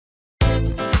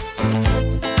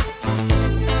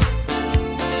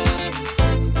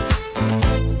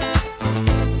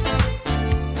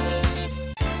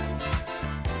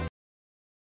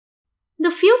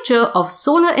future of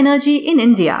solar energy in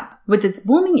India, with its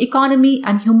booming economy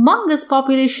and humongous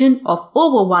population of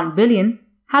over 1 billion,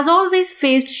 has always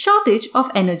faced shortage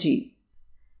of energy.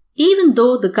 Even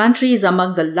though the country is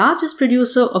among the largest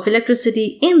producer of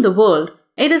electricity in the world,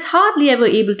 it is hardly ever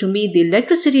able to meet the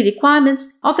electricity requirements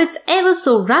of its ever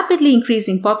so rapidly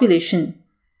increasing population.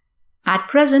 At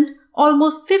present,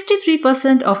 almost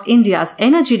 53% of India's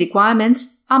energy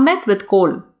requirements are met with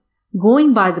coal.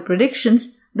 Going by the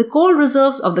predictions, the coal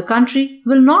reserves of the country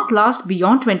will not last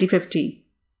beyond 2050.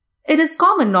 It is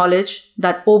common knowledge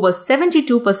that over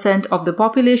 72% of the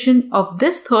population of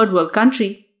this third world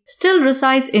country still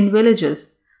resides in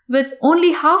villages, with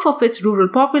only half of its rural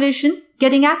population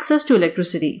getting access to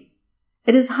electricity.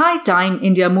 It is high time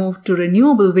India moved to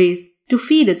renewable ways to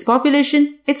feed its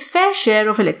population its fair share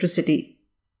of electricity.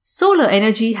 Solar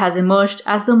energy has emerged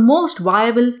as the most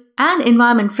viable and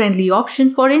environment-friendly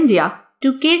option for India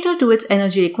to cater to its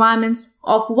energy requirements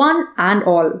of one and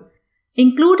all,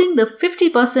 including the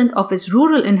 50% of its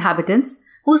rural inhabitants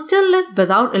who still live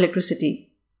without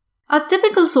electricity. A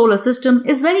typical solar system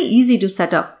is very easy to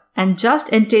set up and just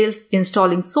entails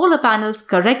installing solar panels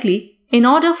correctly in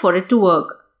order for it to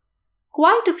work.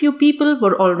 Quite a few people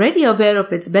were already aware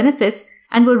of its benefits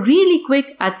and were really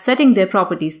quick at setting their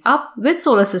properties up with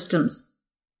solar systems.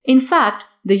 In fact,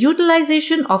 the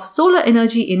utilization of solar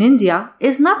energy in India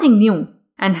is nothing new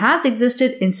and has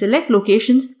existed in select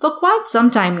locations for quite some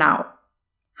time now.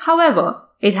 However,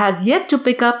 it has yet to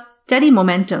pick up steady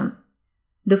momentum.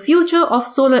 The future of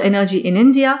solar energy in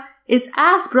India is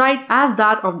as bright as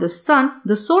that of the sun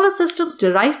the solar systems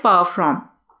derive power from.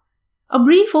 A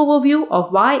brief overview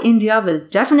of why India will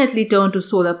definitely turn to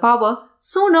solar power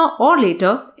sooner or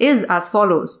later is as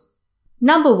follows.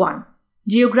 Number 1.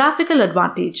 Geographical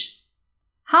advantage.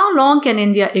 How long can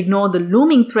India ignore the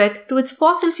looming threat to its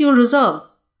fossil fuel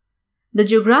reserves? The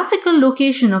geographical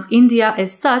location of India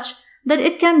is such that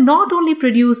it can not only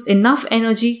produce enough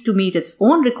energy to meet its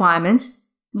own requirements,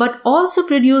 but also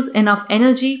produce enough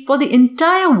energy for the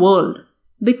entire world.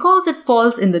 Because it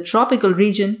falls in the tropical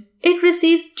region, it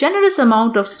receives generous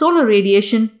amount of solar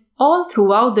radiation all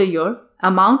throughout the year,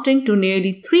 amounting to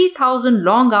nearly 3,000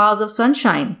 long hours of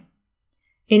sunshine.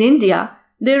 In India,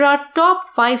 there are top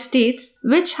 5 states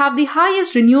which have the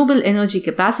highest renewable energy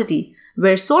capacity,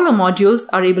 where solar modules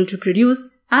are able to produce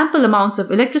ample amounts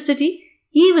of electricity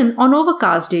even on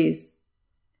overcast days.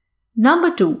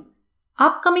 Number 2.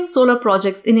 Upcoming solar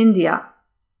projects in India.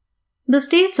 The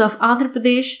states of Andhra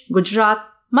Pradesh, Gujarat,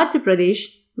 Madhya Pradesh,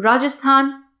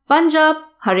 Rajasthan, Punjab,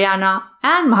 Haryana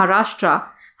and Maharashtra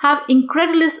have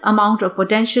incredulous amount of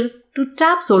potential to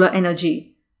tap solar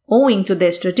energy, owing to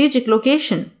their strategic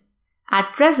location.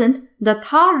 At present, the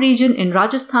Thar region in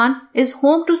Rajasthan is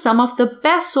home to some of the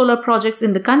best solar projects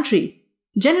in the country,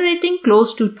 generating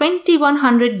close to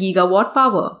 2100 gigawatt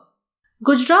power.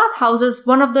 Gujarat houses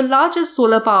one of the largest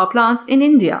solar power plants in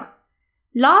India.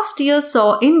 Last year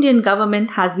saw Indian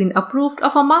government has been approved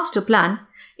of a master plan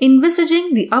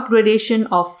envisaging the upgradation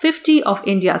of 50 of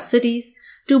India's cities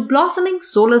to blossoming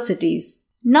solar cities.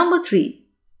 Number 3.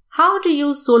 How to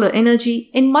use solar energy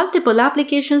in multiple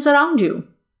applications around you.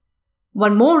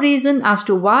 One more reason as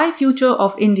to why future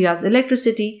of India's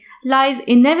electricity lies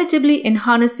inevitably in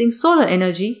harnessing solar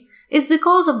energy is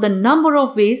because of the number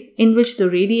of ways in which the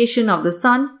radiation of the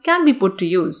sun can be put to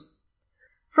use.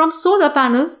 From solar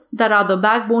panels that are the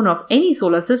backbone of any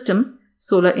solar system,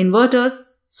 solar inverters,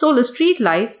 solar street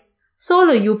lights,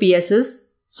 solar UPSs,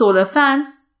 solar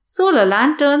fans, solar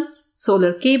lanterns,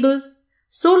 solar cables,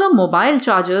 solar mobile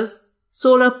chargers,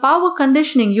 solar power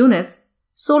conditioning units,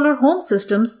 solar home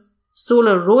systems,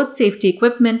 solar road safety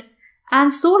equipment,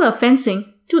 and solar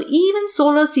fencing to even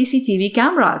solar CCTV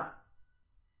cameras.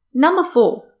 Number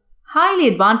 4. Highly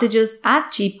advantageous at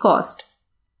cheap cost.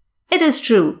 It is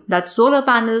true that solar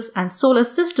panels and solar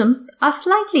systems are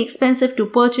slightly expensive to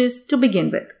purchase to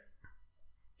begin with.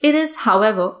 It is,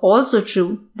 however, also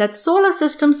true that solar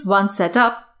systems once set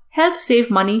up help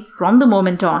save money from the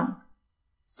moment on.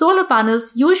 Solar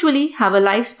panels usually have a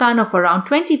lifespan of around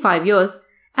 25 years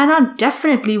and are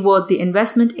definitely worth the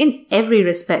investment in every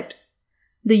respect.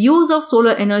 The use of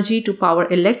solar energy to power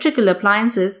electrical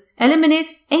appliances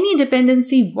eliminates any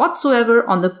dependency whatsoever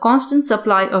on the constant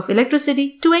supply of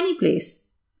electricity to any place.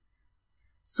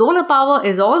 Solar power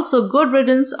is also good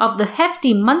riddance of the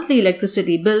hefty monthly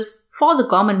electricity bills for the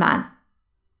common man.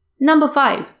 Number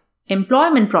 5.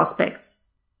 Employment prospects.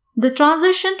 The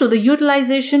transition to the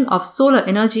utilization of solar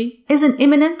energy is an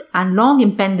imminent and long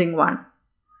impending one.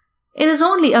 It is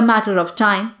only a matter of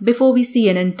time before we see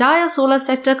an entire solar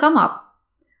sector come up.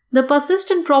 The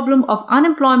persistent problem of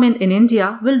unemployment in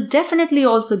India will definitely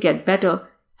also get better,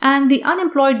 and the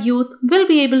unemployed youth will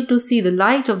be able to see the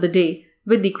light of the day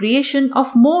with the creation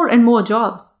of more and more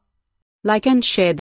jobs. Like and share